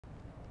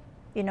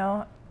you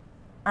know,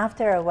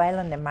 after a while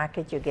on the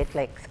market, you get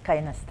like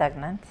kind of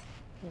stagnant.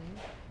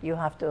 You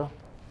have to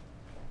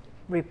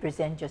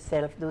represent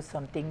yourself, do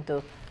something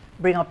to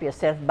bring up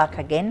yourself back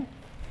again.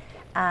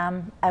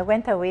 I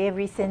went away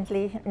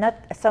recently, not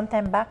some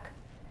time back,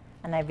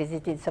 and I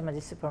visited some of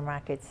the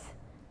supermarkets.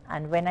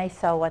 And when I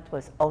saw what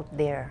was out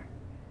there,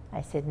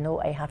 I said,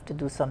 no, I have to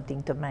do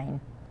something to mine.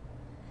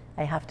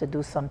 I have to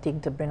do something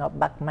to bring up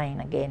back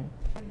mine again.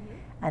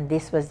 And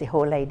this was the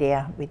whole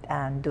idea with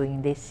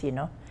doing this, you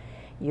know.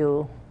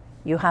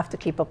 You have to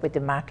keep up with the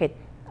market,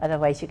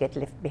 otherwise you get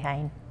left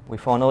behind. We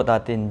found out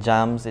that in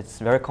jams, it's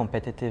very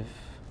competitive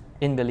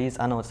in Belize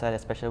and outside,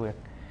 especially we're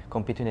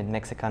competing with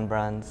Mexican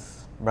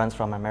brands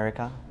from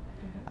America.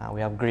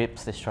 We have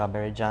grapes, the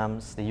strawberry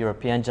jams, the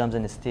European jams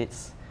in the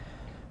States.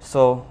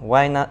 So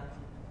why not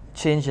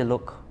change the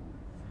look,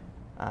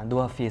 do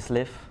a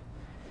facelift,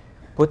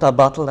 put a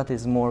bottle that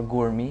is more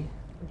gourmet,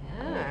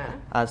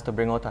 as to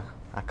bring out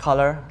a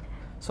color,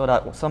 so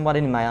that somebody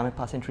in Miami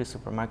passing through the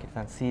supermarket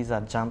and sees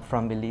a jam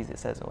from Belize, it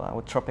says, wow,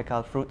 with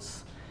tropical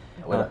fruits,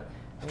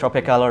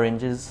 tropical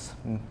oranges,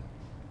 you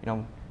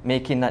know,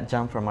 making that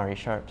jam from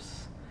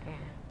reassures.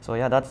 So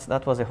yeah,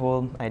 that was the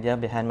whole idea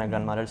behind my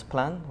grandmother's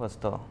plan, was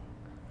to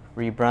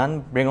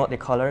rebrand, bring out the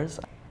colors.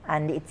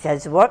 And it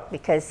has worked,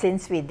 because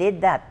since we did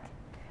that,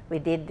 we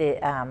did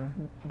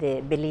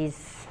the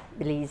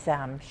Belize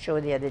show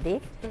the other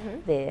day,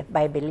 the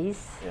by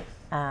Belize,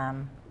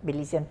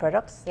 Belizean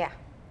products. Yeah.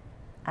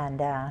 And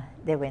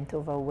they went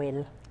over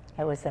well.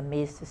 I was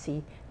amazed to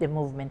see the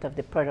movement of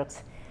the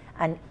products.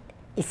 And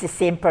it's the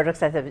same products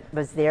that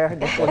was there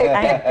the whole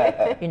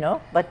time, you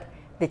know, but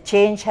the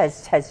change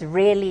has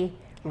really,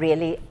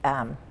 really,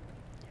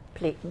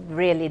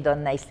 really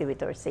done nicely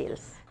with our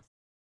sales.